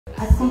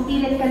At kung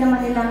pilit ka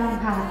naman nilang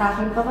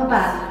hahatakin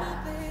pababa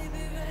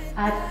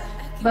at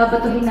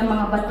babatuhin ng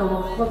mga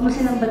bato, huwag mo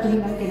silang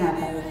batuhin ng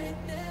tinapay.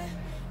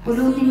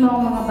 Pulutin mo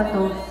ang mga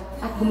bato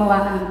at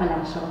gumawa ka ng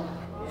palasyo.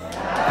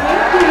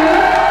 Thank you!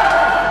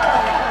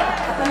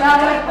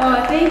 Salamat po.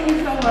 Thank you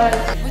so much.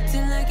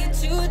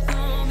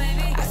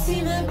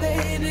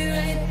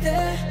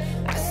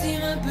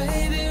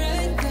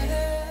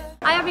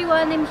 Hi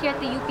everyone, I'm here at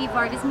the UP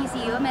Artist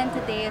Museum and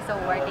today is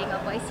awarding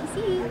of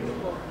YCC.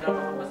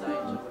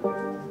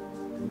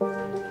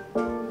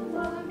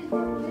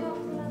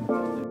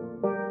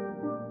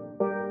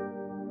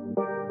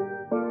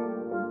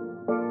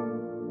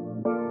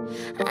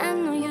 I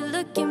know you're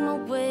looking my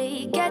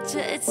way, got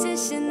your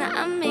attention,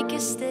 I make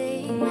it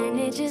stay. When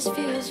it just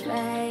feels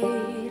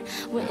right,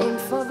 we're in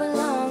for a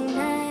long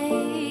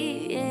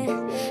night,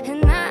 yeah.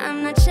 And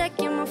I'm not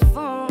checking my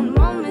phone,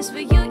 moments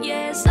with you,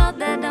 yeah, it's all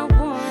that I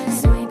want.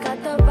 So you got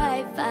the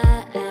right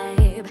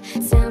vibe,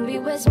 tell me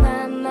where's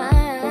my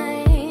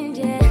mind,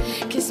 yeah.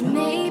 Cause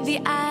maybe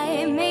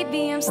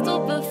I'm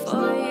stupid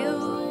for you.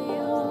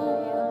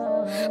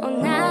 Oh,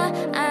 now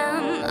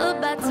I'm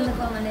about to. Kung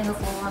nagmamaneho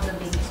po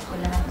kagabi, ko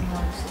lahat ng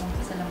mga gusto kong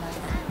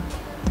pasalamatan.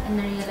 And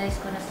na-realize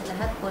ko na sa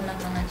lahat po ng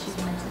mga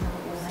achievements na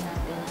nakukuha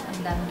natin, ang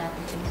dami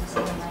natin yung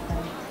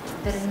pasalamatan.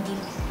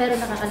 Pero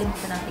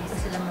nakakalimutan natin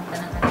pasalamatan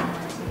ng ating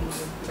mga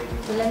sarili.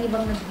 Walang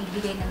ibang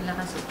nagbibigay ng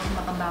lakas upang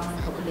makabangon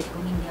ka ulit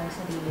kung hindi ang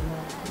sarili mo.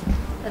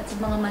 At sa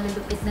mga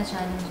malulupit na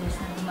challenges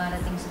na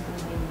dumarating sa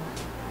buhay mo,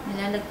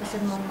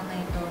 nilalagpasan mo ang mga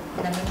ito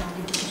dahil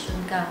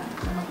nagdedesisyon ka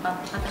na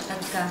magpapakatatag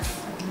ka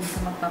at hindi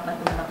ka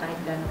magpapatumba kahit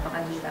gano'n pa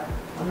kahirap.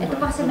 Ito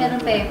pa kasi meron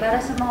pa para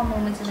sa mga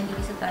moments na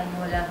nag-iisa tayo,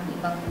 wala kang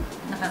ibang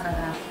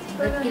nakakarap.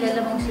 But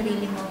kilala mo ang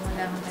sarili mo,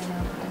 wala kang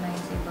kailangan patunayan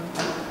sa ibang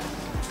tao.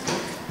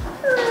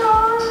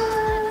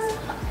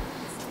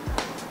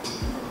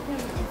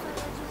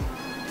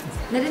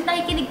 Nadine,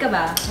 nakikinig ka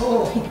ba?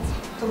 Oo.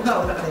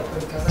 Somehow,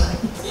 naka-record ka na.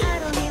 I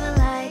don't even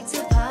like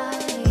to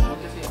party.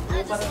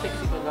 Parang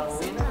sexy ko lang.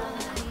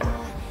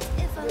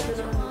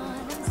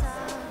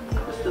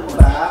 Gusto mo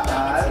ba,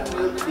 Carl?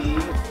 Milk tea?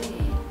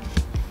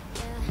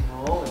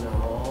 No.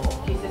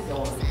 Kisses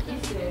only.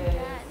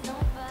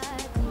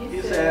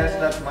 Kisses,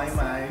 that's my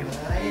mind.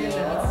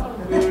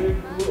 Very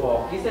good.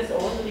 Oh, kisses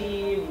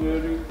only.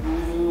 Very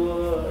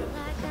good.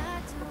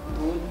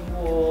 Good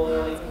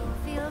boy.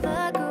 Feel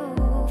the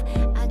groove.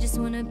 I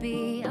just wanna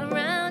be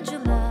around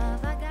your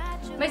love. I got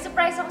you. May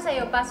surprise ako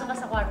sa'yo, pasok ka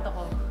sa kwarto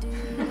ko.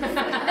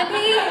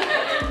 Dali!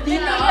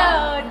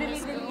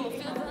 Dali.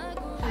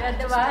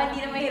 Diba?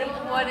 Hindi na mahirap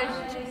kumuha ng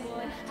shoes.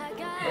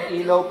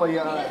 May ilaw pa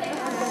yan.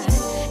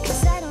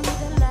 Cause I don't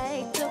even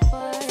like to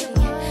party.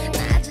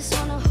 I just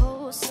wanna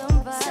hold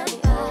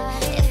somebody.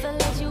 If I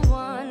let you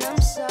on,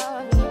 I'm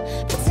sorry.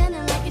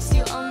 Pretending like it's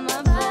you on my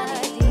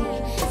body.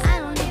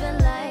 I don't even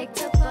like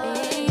to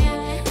party.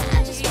 I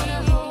just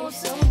wanna hold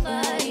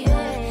somebody.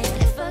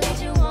 If I let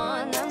you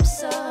on, I'm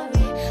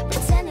sorry.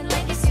 Pretending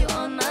like it's you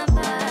on my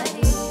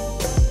body.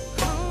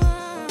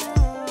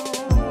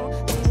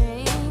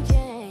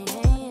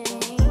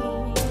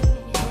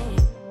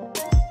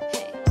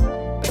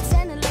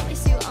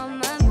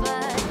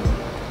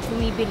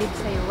 Bumibilib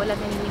sa'yo, wala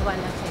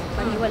naniniwala sa'yo.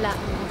 Paniwalaan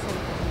mo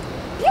sa'yo.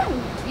 Yan!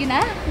 Yun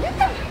na! Yun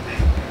na!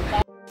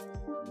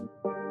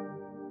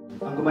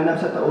 Ang gumanap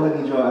sa tauhan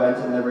ni Joanne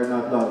sa Never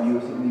Not Love You,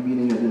 si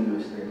Nadine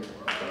Lustre.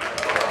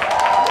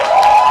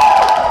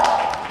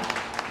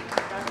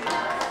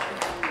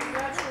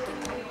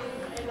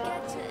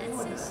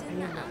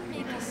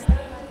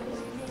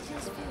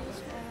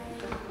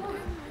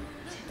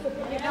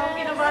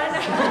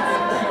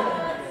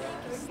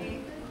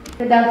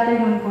 Good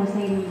afternoon po sa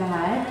inyong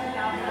lahat.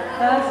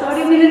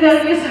 Sorry,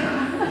 nilanervyos ako.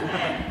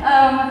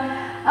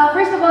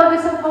 First of all,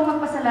 gusto ko pong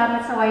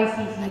magpasalamat sa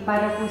YCC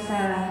para po sa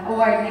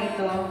award na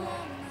ito.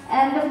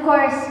 And of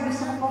course,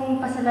 gusto ko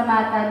pong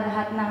pasalamatan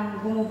lahat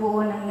ng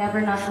bumubuo ng Never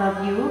Not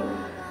Love You.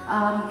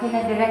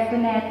 Kina Direct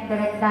Net,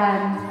 Direct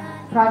Dan,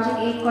 Project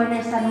 8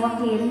 Corner San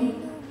Joaquin,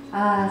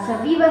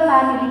 sa Viva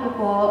family ko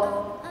po,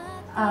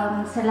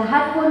 sa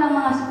lahat po ng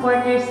mga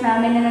supporters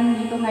namin na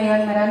nandito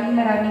ngayon,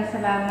 maraming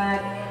salamat.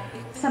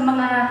 Sa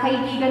mga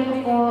kaibigan ko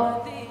po,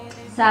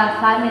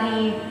 sa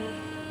family,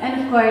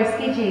 and of course,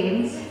 kay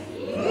James.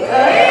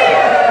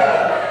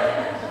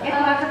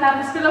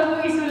 Kakatapos ko lang po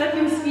isulat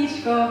yung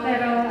speech ko,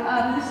 pero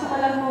gusto ko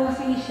lang po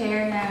kasi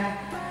i-share na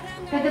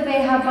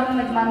kagabi habang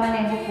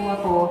nagmamaneho po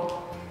ako,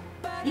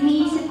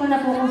 iniisip ko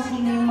na po kung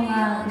sino yung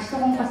mga gusto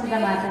kong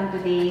pasalamatan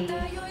today.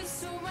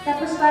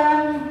 Tapos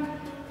parang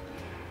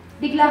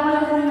bigla ko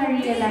lang pong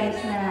na-realize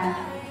na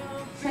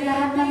sa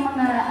lahat ng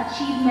mga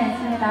achievements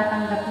na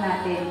natatanggap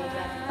natin,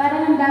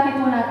 parang ang dami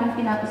po natin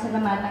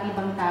pinapasalamatan ng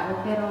ibang tao,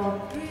 pero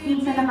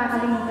minsan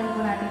nakakalimutan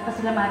po natin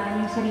pasalamatan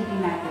yung sarili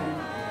natin.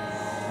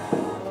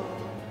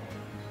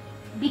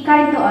 Be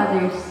kind to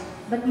others,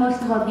 but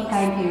most of all, be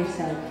kind to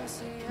yourself.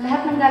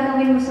 Lahat ng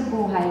gagawin mo sa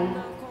buhay,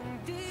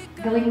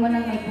 gawin mo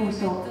ng may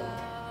puso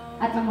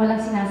at nang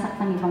walang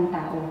sinasaktan ibang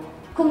tao.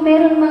 Kung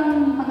meron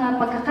mang mga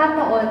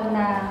pagkakataon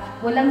na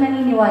walang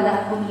naniniwala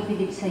at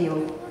bumibilib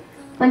sa'yo,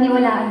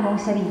 paniwalaan mo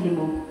ang sarili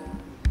mo.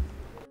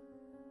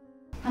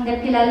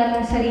 Hanggat kilala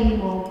mo ang sarili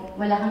mo,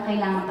 wala kang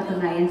kailangang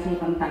patunayan sa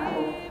ibang tao.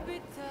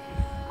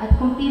 At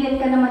kung pilit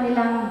ka naman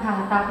nilang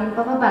hahatakin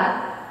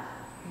pababa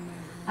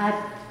at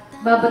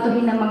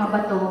babatuhin ng mga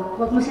bato,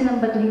 huwag mo silang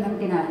batuhin ng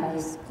tinapay.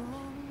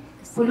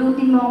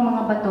 Pulutin mo ang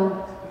mga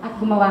bato at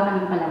gumawa ka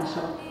ng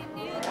palasyo.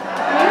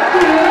 Thank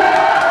you.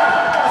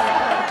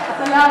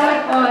 Salamat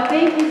po.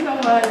 Thank you so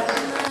much.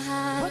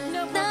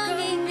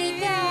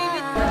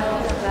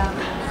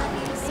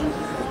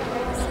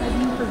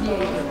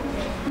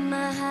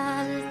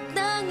 Mahal,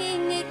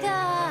 tanging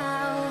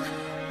ikaw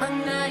ang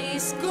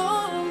nais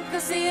kong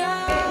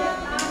kasiyahan.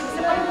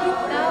 Salamat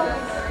po.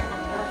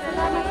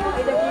 Salamat.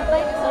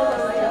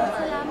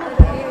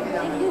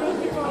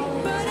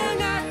 Parang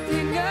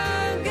ating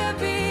ang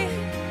gabi,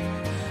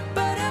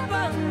 para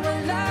bang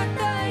wala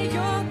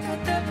tayong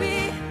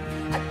katabi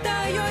at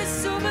tayo'y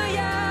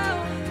sumayaw.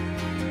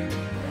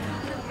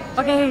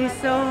 Okay,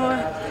 so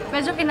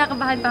medyo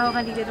kinakabahan pa ako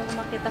kanina nung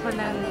umakit ako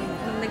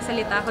nung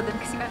nagsalita ako doon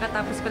kasi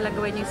kakatapos ko lang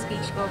gawin yung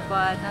speech ko,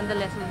 but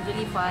nonetheless, it was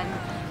really fun.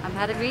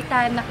 Had a great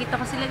time. Nakita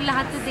ko silang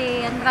lahat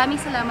today and maraming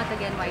salamat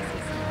again,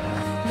 YCC.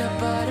 Na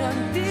parang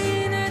di